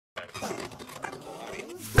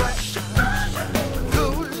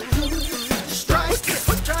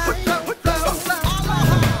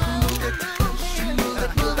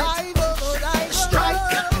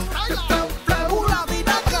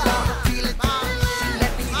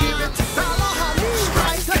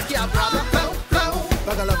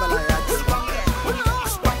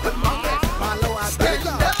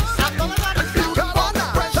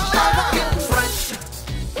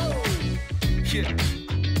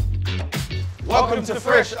Welcome to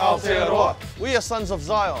Fresh Aotearoa. We are sons of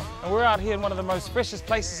Zion. And we're out here in one of the most freshest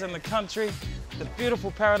places in the country, the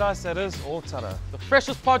beautiful paradise that is Otara. The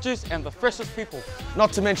freshest produce and the freshest people.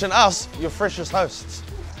 Not to mention us, your freshest hosts.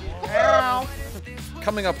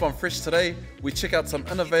 Coming up on Fresh today, we check out some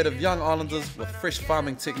innovative young islanders with fresh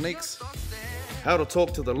farming techniques, How to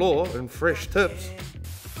talk to the law and fresh tips.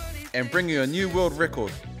 and bring you a new world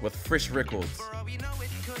record with Fresh Records.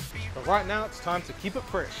 But right now, it's time to keep it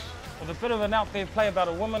fresh. With a bit of an out there play about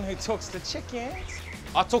a woman who talks to chickens.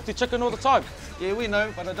 I talk to chicken all the time. Yeah, we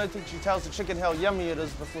know, but I don't think she tells the chicken how yummy it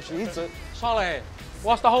is before she eats it. Saleh,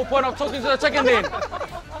 what's the whole point of talking to the chicken then?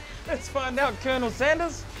 Let's find out, Colonel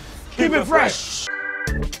Sanders. Keep it fresh!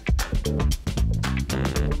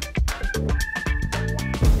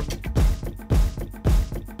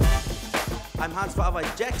 I'm Hans Fa'avai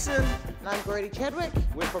Jackson. And I'm Grady Chadwick.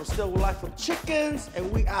 We're from Still Life with Chickens,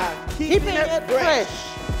 and we are Keeping it fresh.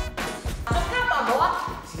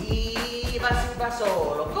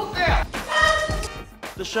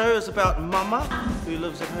 The show is about Mama, who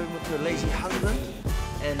lives at home with her lazy husband,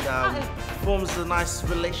 and forms a nice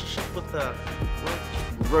relationship with the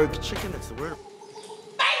rogue chicken. That's the word.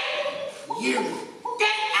 You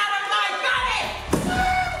get out of my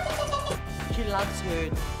body! She loves her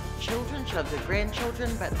children, she loves her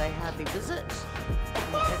grandchildren, but they hardly visit.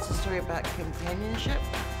 It's a story about companionship.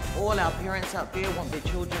 All our parents out there want their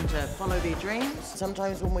children to follow their dreams.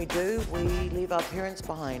 Sometimes when we do, we leave our parents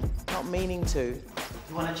behind, not meaning to.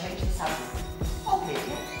 You want to change this up? Okay.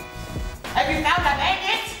 Have you found a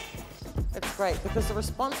magnet? It's great because the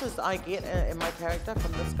responses I get in my character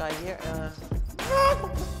from this guy here,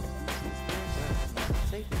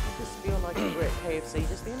 see, you just feel like you were at KFC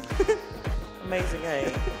just then. Amazing,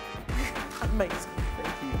 eh? Amazing.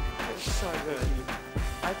 Thank you. It's so good.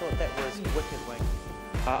 I thought that was wicked, Wayne.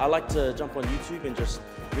 I like to jump on YouTube and just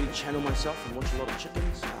really channel myself and watch a lot of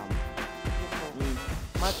chickens.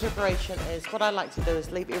 My preparation is, what I like to do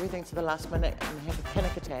is leave everything to the last minute and have a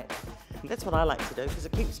panic attack. That's what I like to do because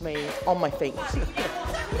it keeps me on my feet.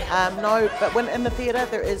 No, but when in the theatre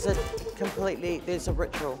there is there's a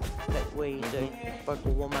ritual that we do.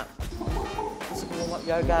 Vocal warm up, physical warm up,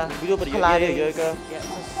 yoga, We do a bit of Pilates. yoga. Yeah,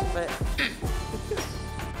 just a bit.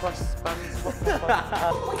 Cross buns.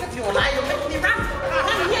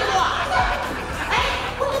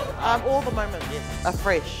 All the moments are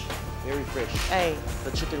fresh. Very fresh. Hey,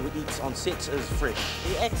 The chicken we eat on set is fresh.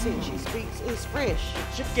 the accent she speaks is fresh.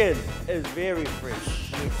 Chicken is very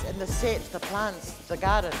fresh. Yes, and the set, the plants, the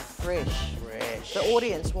garden, fresh. Fresh. The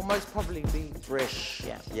audience will most probably be, Fresh.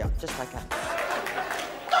 yeah, just like us.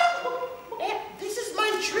 This is my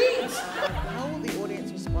treat! How will the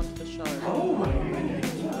audience respond to the show? Oh my goodness.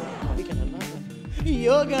 You're gonna love it.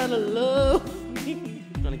 You're gonna love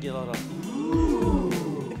it. Gonna get a lot of.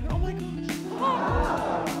 Oh my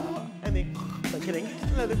gosh. And then, they're kidding.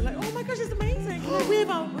 They'll be like, oh my gosh, it's amazing. Can we have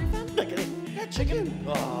our refund? They're kidding. That chicken.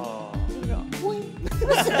 Oh.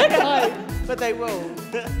 But they will.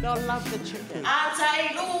 They'll love the chicken.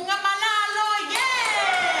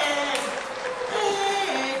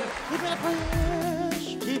 Keep it fresh.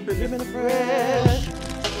 Keeping it fresh.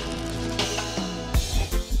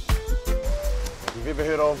 You've ever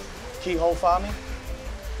heard of keyhole farming?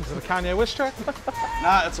 Is it a Kanye West track?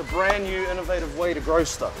 Nah, it's a brand new, innovative way to grow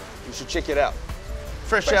stuff. You should check it out.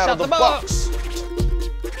 Fresh out of the box.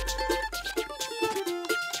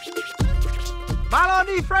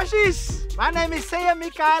 Maloni Freshies! My name is Saya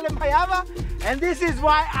Mikael Mpayava, and this is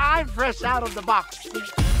why I'm fresh out of the box.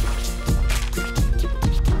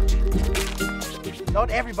 Not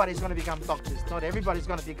everybody's going to become doctors. Not everybody's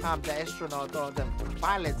going to become the astronaut or the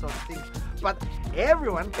pilots or things. But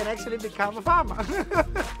everyone can actually become a farmer.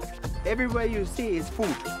 Everywhere you see is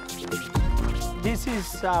food. This is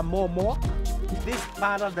Momo. This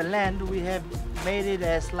part of the land we have made it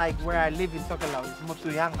as like where I live in Tokelau. It's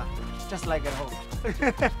Motuyanga, just like at home.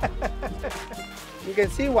 You can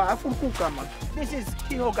see Wa'afukukama. This is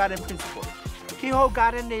Keyhole Garden principle. Keyhole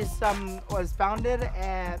Garden was founded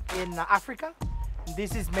in Africa.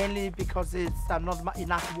 This is mainly because it's not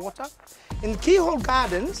enough water. In Keyhole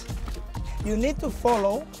Gardens, you need to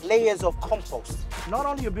follow layers of compost. Not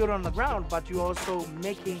only you build on the ground, but you're also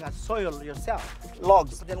making a soil yourself.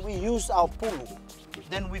 Logs. Then we use our pulu.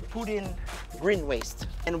 Then we put in green waste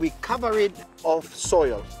and we cover it of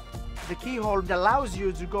soil. The keyhole allows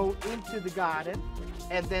you to go into the garden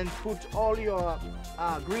and then put all your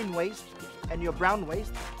green waste and your brown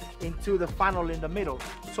waste into the funnel in the middle.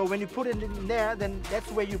 So when you put it in there, then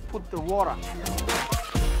that's where you put the water.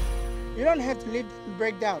 You don't have to let it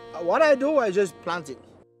break down. What I do, I just plant it.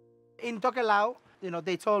 In Tokelau,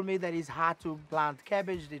 they told me that it's hard to plant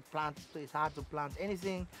cabbage, it's hard to plant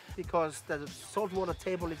anything because the saltwater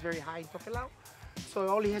table is very high in Tokelau. So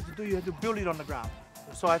all you had to do, you had to build it on the ground.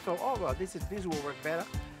 So I thought, oh well, this will work better.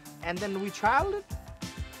 And then we trialed it,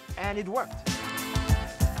 and it worked.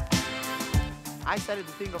 I started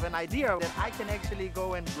to think of an idea that I can actually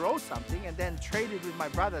go and grow something and then trade it with my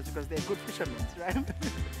brothers because they're good fishermen, right?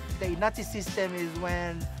 The inati system is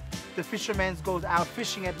when the fishermen go out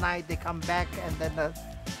fishing at night, they come back, and then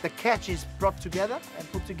the catch is brought together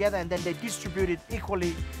and put together, and then they distribute it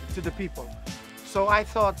equally to the people. So I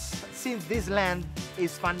thought, since this land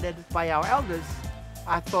is funded by our elders,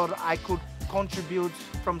 I thought I could contribute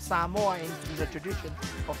from Samoa into the tradition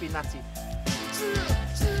of inati.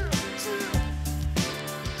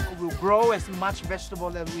 We'll grow as much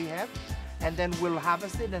vegetable as we have, and then we'll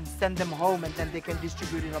harvest it and send them home, and then they can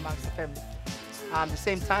distribute it amongst the family. At the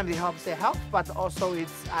same time, it helps their health, but also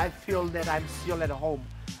I feel that I'm still at home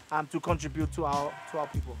to contribute to our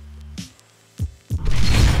people.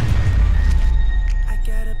 I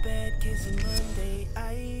got a bad case on Monday.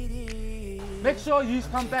 Make sure you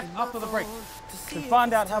come back after the break to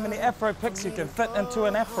find out how many afro picks you can fit into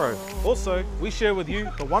an afro. Also, we share with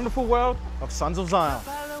you the wonderful world of Sons of Zion.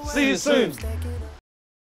 See you soon.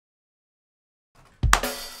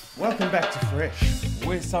 Welcome back to Fresh.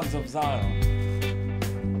 We're Sons of Zion.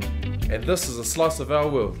 And this is a slice of our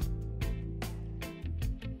world.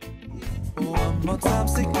 One more time,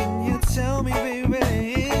 so can you tell me,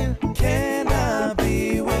 baby, can I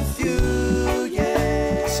be with you,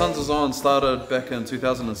 yeah? Sons of Zion started back in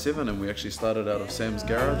 2007, and we actually started out of Sam's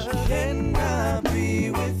garage. Can I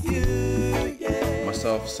be with you, yeah?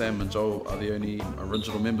 Myself, Sam and Joel are the only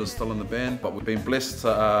original members still in the band, but we've been blessed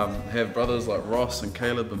to have brothers like Ross and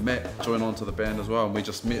Caleb and Matt join on to the band as well, and we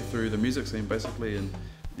just met through the music scene basically, and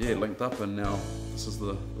yeah, linked up, and now this is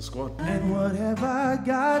the squad. And what have I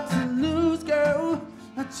got to lose, girl?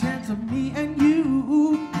 A chance of me and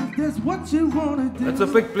you, if that's what you want to do. It's a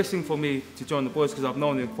big blessing for me to join the boys because I've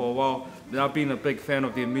known them for a while, and I've been a big fan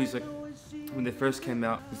of their music when they first came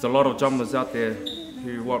out. There's a lot of drummers out there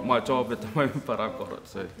who want my job at the moment, but I've got it,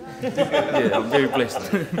 so yeah, I'm very blessed.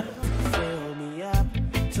 Fill me up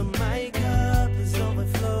till my cup is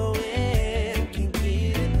overflowing. Can't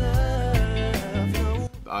get enough.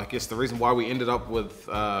 I guess the reason why we ended up with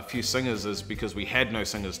a few singers is because we had no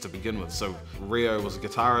singers to begin with. So Rio was a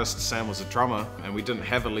guitarist, Sam was a drummer, and we didn't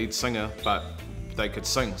have a lead singer, but they could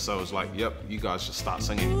sing. So it was like, yep, you guys just start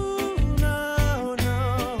singing. Ooh, no,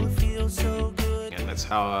 it feels so good. And that's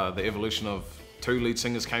how the evolution of 2 lead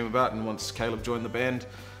singers came about, and once Caleb joined the band,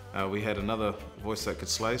 we had another voice that could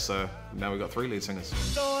slay, so now we got 3 lead singers.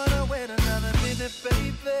 Don't wanna wait another minute,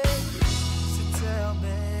 baby. So tell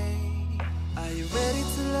me, are you ready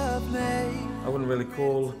to love me? I wouldn't really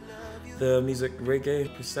call the music reggae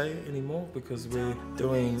per se anymore because we're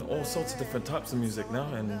doing all sorts of different types of music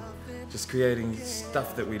now and just creating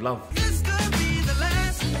stuff that we love. This could be the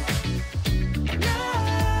last night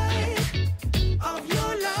of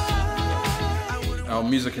your life. Our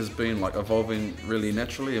music has been like evolving really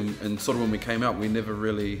naturally, and sort of when we came out, we never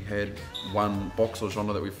really had one box or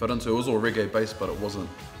genre that we fit into. It was all reggae based, but it wasn't,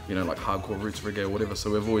 like hardcore roots reggae or whatever,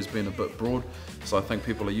 so we've always been a bit broad. So I think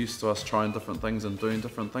people are used to us trying different things and doing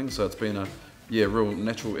different things, so it's been a real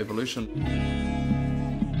natural evolution.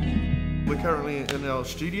 We're currently in our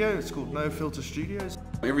studio. It's called No Filter Studios.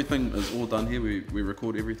 Everything is all done here. We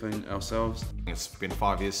record everything ourselves. It's been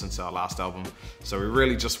 5 years since our last album, so we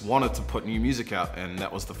really just wanted to put new music out, and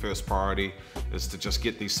that was the first priority, is to just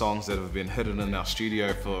get these songs that have been hidden in our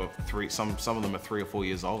studio for some of them are 3 or 4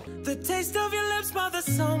 years old. The taste of your lips while the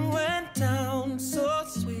sun went down, so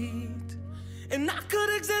sweet, and I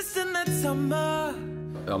could exist in that summer.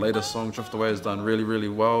 Our latest song, Drift Away, has done really, really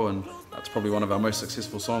well, and it's probably one of our most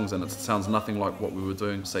successful songs, and it sounds nothing like what we were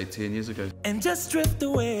doing, say, 10 years ago. And just drift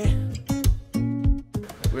away.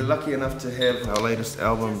 We're lucky enough to have our latest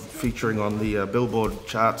album featuring on the Billboard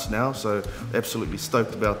charts now, so absolutely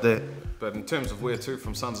stoked about that. But in terms of where to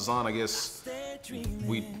from Sons of Zion, I guess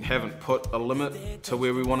we haven't put a limit to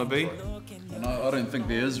where we want to be. And I don't think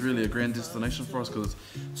there is really a grand destination for us, because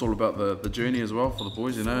it's all about the journey as well for the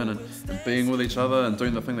boys, and being with each other and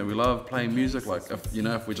doing the thing that we love, playing music. Like if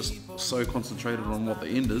we're just so concentrated on what the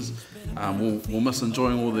end is, we'll miss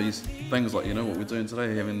enjoying all these things, like what we're doing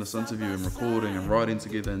today, having this interview and recording and writing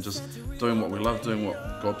together and just doing what we love, doing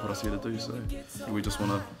what God put us here to do. So we just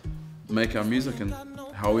want to make our music, and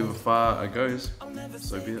however far it goes,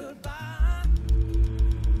 so be it.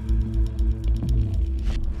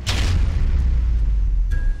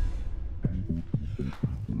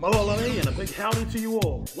 Malolani and a big howdy to you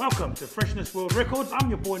all. Welcome to Freshness World Records. I'm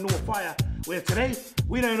your boy Noah Fire, where today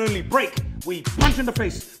we don't only break, we punch in the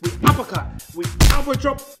face, we uppercut, we elbow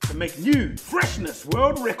drop to make new Freshness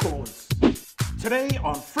World Records. Today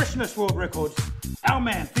on Freshness World Records, our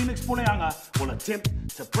man Felix Puleanga will attempt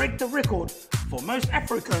to break the record for most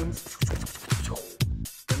afro combs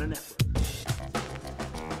in an afro.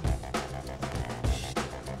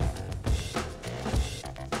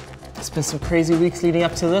 It's been some crazy weeks leading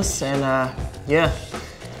up to this, and yeah,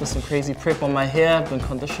 it's been some crazy prep on my hair. I've been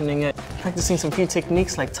conditioning it, practicing some few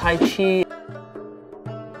techniques like Tai Chi,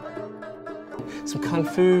 some Kung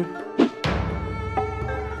Fu.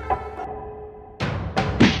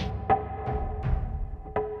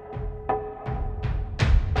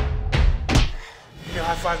 Give me a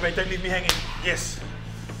high five, mate, don't leave me hanging. Yes.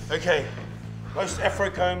 Okay, most afro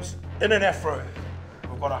combs in an afro.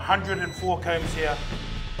 We've got 104 combs here.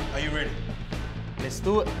 Are you ready? Let's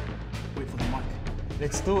do it. Wait for the mic.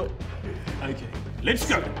 Let's do it. Okay, let's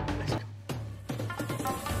go.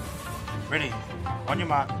 Ready, on your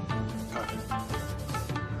mark, go.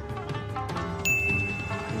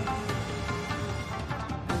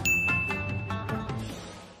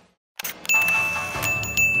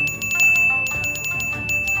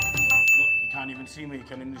 Look, you can't even see me, you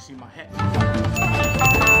can only see my hat.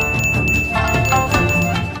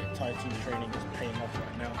 Tai Chi training is paying off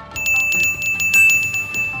right now.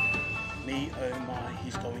 Me, oh my,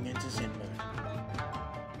 he's going into Zen mode.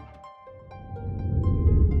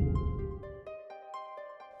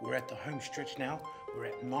 We're at the home stretch now. We're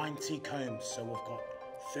at 90 combs, so we've got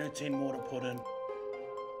 13 more to put in.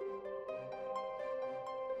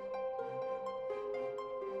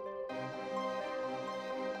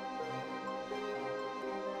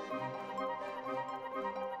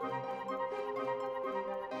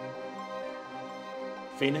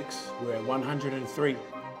 Phoenix, we're at 103.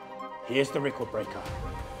 Here's the record breaker,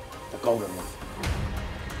 the golden one.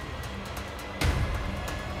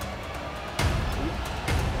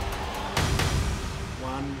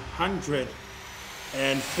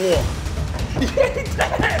 104.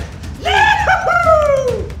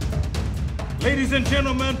 Ladies and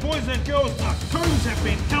gentlemen, boys and girls, our combs have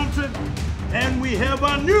been counted, and we have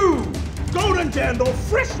a new golden candle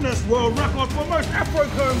Freshness World Record for most afro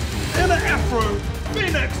combs in an afro.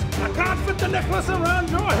 Phoenix, I can't fit the necklace around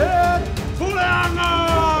your head. Puleanga!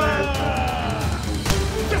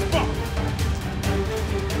 Just pop.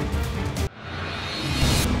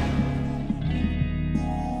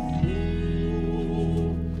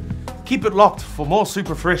 Keep it locked for more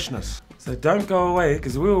super freshness. So don't go away,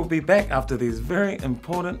 because we will be back after these very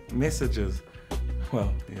important messages.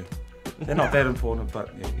 Well, yeah. They're not that important, but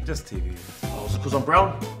yeah, just TV. Oh, it's because I'm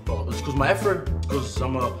brown. Oh, it's because my afro. Because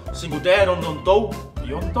I'm a single dad on the dough.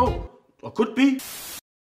 You on the dough? I could be.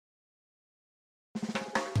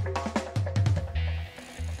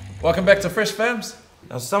 Welcome back to Fresh Fams.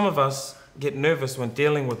 Now, some of us get nervous when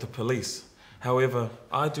dealing with the police. However,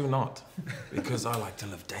 I do not, because I like to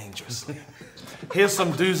live dangerously. Here's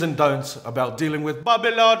some do's and don'ts about dealing with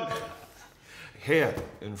Babylon here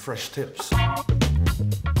in Fresh Tips.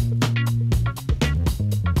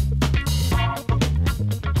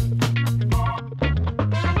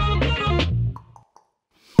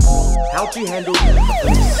 How to handle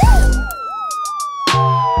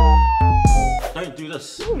Don't do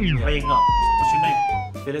this. Playing up. What's your name?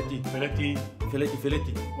 Fileti.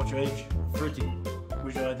 What's your age? 30.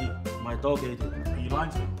 Where's your ID? My dog ID. Are you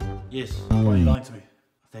lying to me? Yes. Why are you lying to me?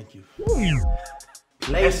 Thank you.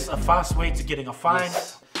 That's a fast way to getting a fine.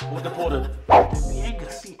 Yes. What's deported? Don't be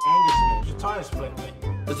angus. Man. Your tire's flat, mate.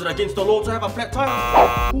 Is it against the law to have a flat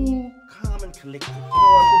tire? Cool, calm and collected. You know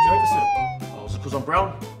why I pulled you over, sir? Oh, is it because I'm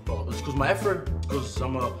brown? Oh, it's because my afro? Because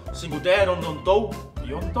I'm a single dad on the dough?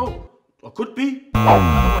 You on the dough? I could be.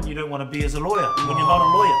 Another one you don't want to be as a lawyer when you're not a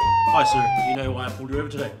lawyer. Hi, sir. You know why I pulled you over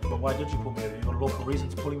today? But why did you pull me over? You got a lawful reason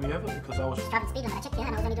to pulling me over? Because I was driving speed limit. I checked here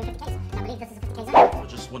and I was only doing 50 k's. I believe this is a 50 k zone. I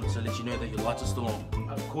just wanted to let you know that your lights are still on.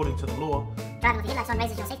 According to the law, driving with the headlights on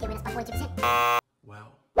raises your safety awareness by 42%. Wow.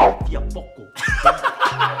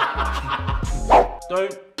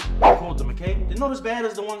 Don't record them, okay? They're not as bad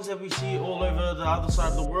as the ones that we see all over the other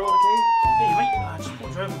side of the world, okay? hey mate, I just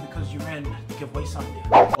pulled you over because you ran the giveaway sign there.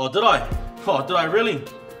 Oh, did I? Oh, did I really?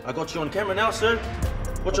 I got you on camera now, sir.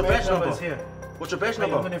 What's your badge number? Here. What's your badge Mate,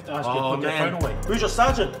 number? I'm gonna have to ask you to put your phone away. Who's your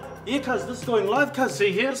sergeant? Yeah, cuz, this is going live, cuz.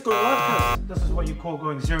 See here? This is going live, cuz. This is what you call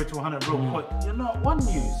going 0 to 100 real quick. You're not one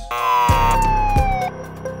news.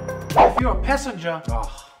 If you're a passenger,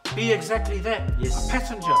 be exactly that. Yes. A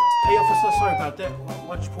passenger. Hey officer, sorry about that.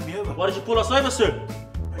 Why did you pull me over? Why did you pull us over, sir?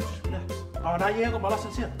 Hey, just relax. Oh, no, yeah, I got my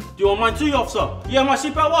license here. Do you want mine too, officer? Yeah, my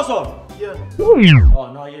seatbelt was on. yeah. Oh,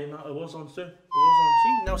 no, yeah, no, it was on, sir. It was on.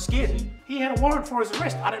 See, now scared. He had a warrant for his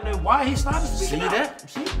arrest. I don't know why he started speaking out. See that?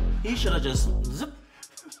 See? He should have just zip.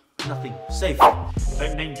 Nothing. Safe.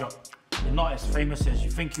 Don't name drop. You're not as famous as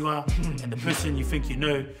you think you are, and the person you think you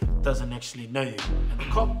know doesn't actually know you. And the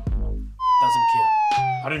cop doesn't care.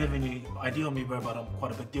 I don't have any ID on me, bro, but I'm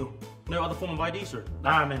quite a big deal. No other form of ID, sir?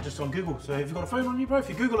 Nah, man, just on Google. So have you got a phone on you, bro? If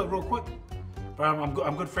you Google it real quick. Bro,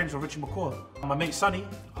 I'm good friends with Richie McCaw. My mate Sonny,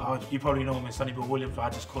 you probably know him as Sonny Bill Williams, but I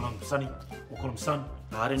just call him Sonny, or call him Son.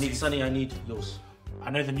 I don't need Sonny, I need yours.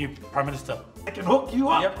 I know the new Prime Minister. I can hook you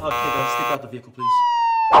up. Yep, okay, step out the vehicle, please.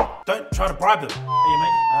 Don't try to bribe them. Hey,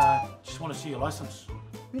 mate, just want to see your license.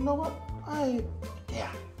 You know what? Yeah.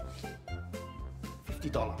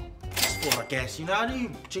 $50. For gas, you know, are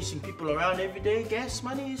you chasing people around every day? Gas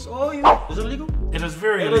money is all you. Is it illegal? It is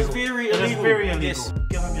very illegal. It is very illegal. It is very illegal. Yes.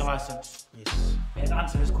 Give him your license. Yes. And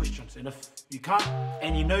answer his questions. And if you can't,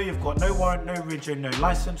 and you know you've got no warrant, no reg, no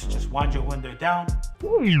license, just wind your window down,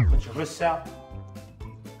 put your wrists out.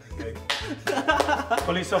 Okay.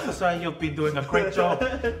 Police officer, you've been doing a great job.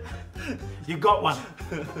 You got one.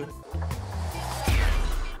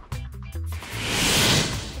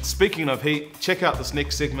 Speaking of heat, check out this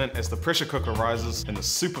next segment as the pressure cooker rises in the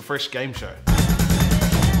Super Fresh game show.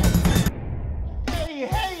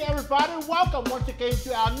 Hey everybody, welcome once again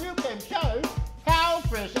to our new game show, How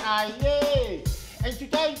Fresh Are You? And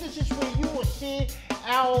today this is where you will see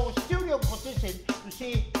our studio competition to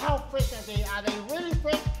see how fresh are they. Are they really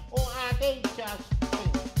fresh or are they just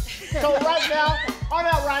fresh? So right now, on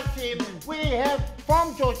our right team, we have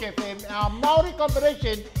from George FM, our multi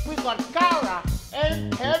combination, we got Kara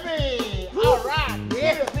and Heavy. Alright,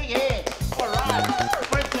 yeah, big head. Alright,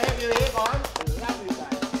 great to have you here, guys. Love you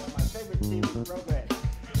guys. My favorite team in the program.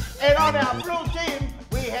 And on our blue team,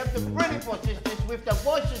 we have the beautiful sisters with the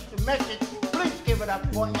voices to match it. Please give it up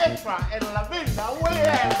for Ezra and Lavinda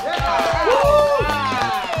Williams.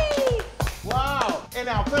 Wow. And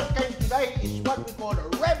our first game today is what we call a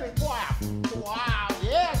rapid fire. Wow,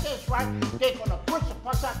 yeah, that's right. They're gonna push the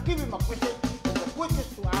passer, give him a question, and the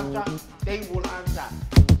quickest to answer, they will answer.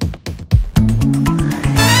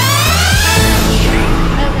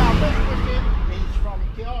 And our first question is from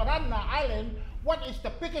Tiorana Island. What is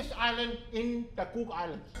the biggest island in the Cook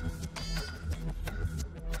Islands?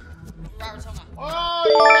 Rarotonga. Oh,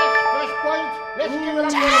 yes, first point. Let's give it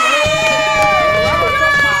up for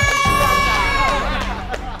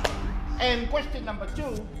And question number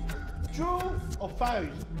 2, true or false?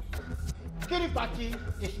 Kiribati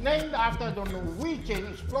is named after the Norwegian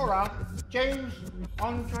explorer James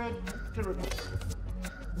Andre Kiribati.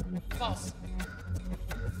 False.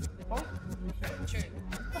 False? True.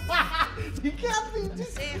 You can't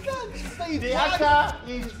say the answer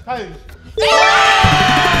is false.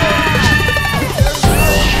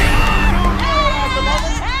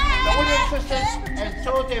 The Williams sisters and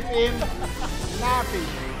George FM laughing.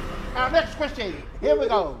 Our next question, here we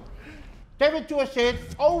go. David Tour said,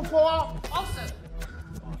 0-4. Also.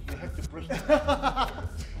 Oh, you have to press the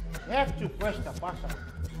You have to press the button.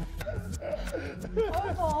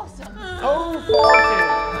 Awesome. 0-4.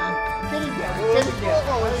 Get in there.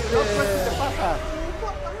 Don't press the button.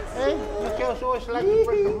 Hey, you girls always like to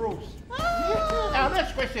break the rules. Our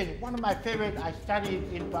next question, one of my favorite I studied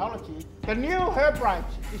in biology. The new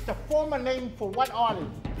Hebrides is the former name for what island?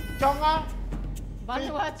 Tonga?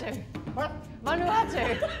 Vanuatu. What?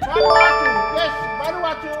 Vanuatu. Vanuatu. Yes,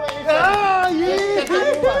 Vanuatu is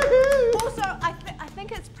Also, I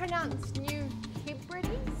think it's pronounced New Hebrides.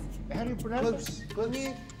 How do you pronounce it?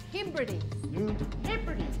 New Hebrides. New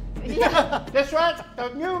Hebrides. Yeah. That's right. The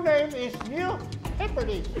new name is New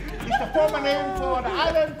Hebrides. It's the former name for the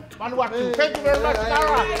island Vanuatu. Thank you very much,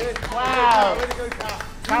 Kara. Wow.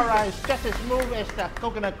 Kara is just as smooth as the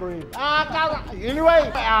coconut cream. Kara.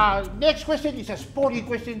 Anyway, next question is a sporty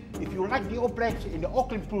question. If you like the All Blacks in the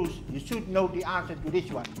Auckland Blues, you should know the answer to this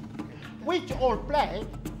one. Which All Black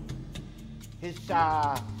is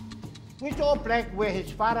which All Black where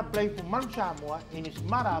his father played for Mount Samoa and his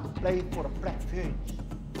mother played for the Black Ferns?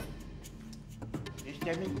 Is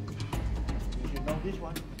Demi? You should know this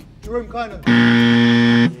one. Jerome Kiner.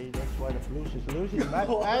 Yeah, that's why the Blues is losing, mate.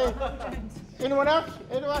 Hey, anyone else?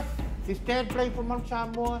 Anyone? His dad played for Mount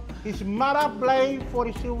Samoa. His mother played for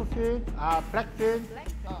the Silver Fern, Black Fern.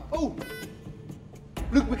 Oh,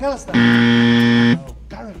 Luke McAllister. Oh,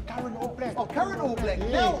 Karen All Black. Oh, Karen All Black.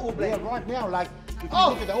 Yeah, Now All Black. Yeah, right now, like, if you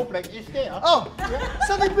look at the All Black, it's there. Oh, yeah.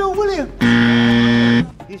 Sonny Bill Williams.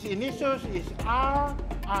 His initials is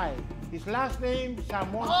R.I. His last name,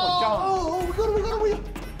 Samoan for John. Oh, we got it.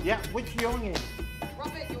 Yeah, which Youngie?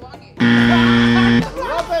 Robert Yowangi.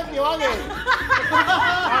 Robert Robert Yoangi.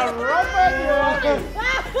 Robert Yoangi.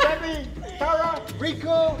 Sammy, Tara.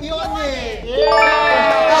 Rico Ione.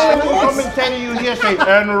 Yeah. Commentator you hear say,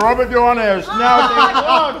 and Robert Yoangi is now saying,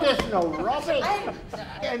 oh, there's no Robert.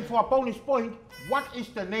 And for a bonus point, what is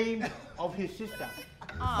the name of his sister?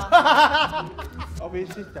 Of his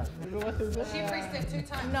sister. You know what it is? She pressed it 2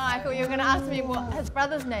 times. No, I thought you were going to ask me what his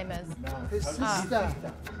brother's name is. No, his sister.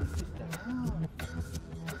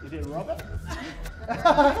 Is it Robert?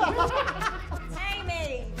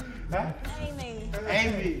 Amy. Huh? Amy.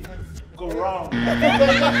 Amy. Go wrong. No.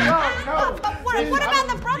 What about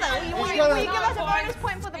the brother? Will you give us a bonus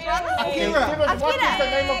point for the brother? Akira. What is the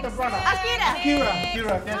name of the brother?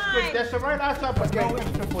 Akira. That's good. That's the right answer, but no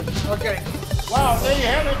extra points. Okay. Wow, there you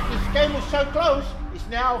have it. This game is so close. It's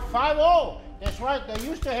now 5-all. That's right. They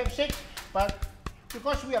used to have 6, but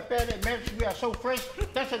because we are bad at maths, we are so fresh.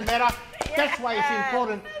 Doesn't matter. That's why it's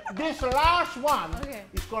important. This last one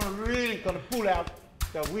is really gonna pull out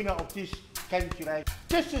the winner of this game today.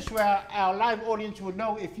 This is where our live audience will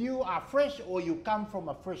know if you are fresh or you come from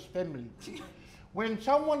a fresh family. When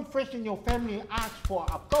someone fresh in your family asks for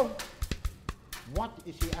a goat, what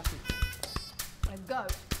is he asking for? A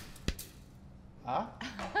goat. Huh?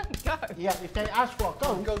 Goat. Yeah, if they ask for a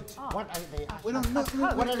goat, what are they asking? We don't know.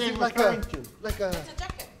 What are they Like referring to? Like a. It's a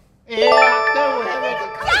jacket. Yeah, there we have it.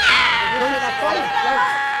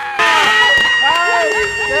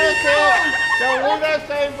 That's it. The winner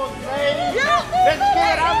same for today. Let's give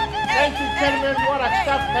it up. Thank you, gentlemen. What a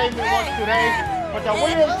tough game it was today. But the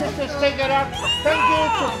winners sisters take it up. Thank you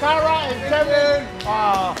to Kara and Kevin.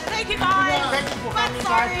 Thank you, guys. Thank you for coming,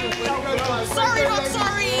 guys. Sorry, not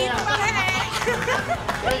sorry.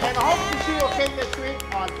 And I hope to see you again next week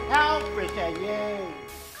on How Fresh Yay.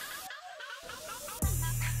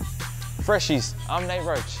 Freshies, I'm Nate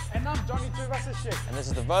Roach. And I'm Johnny Two Russell Shit. And this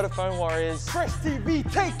is the Vodafone Warriors Fresh TV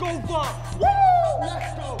Takeover. Woo!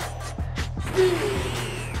 Let's go.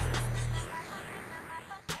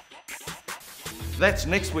 That's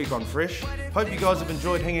next week on Fresh. Hope you guys have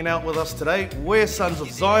enjoyed hanging out with us today. We're Sons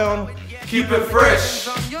of Zion. Keep it fresh.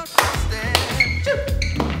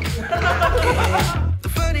 The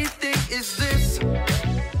funny thing is this,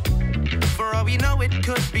 for all we know it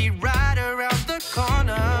could be right around the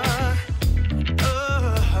corner.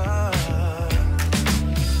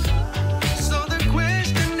 So the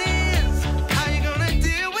question is, how you gonna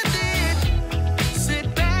deal with it?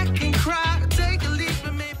 Sit back and cry, take a leap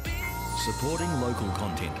and maybe. Supporting local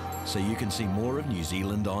content so you can see more of New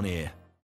Zealand on air.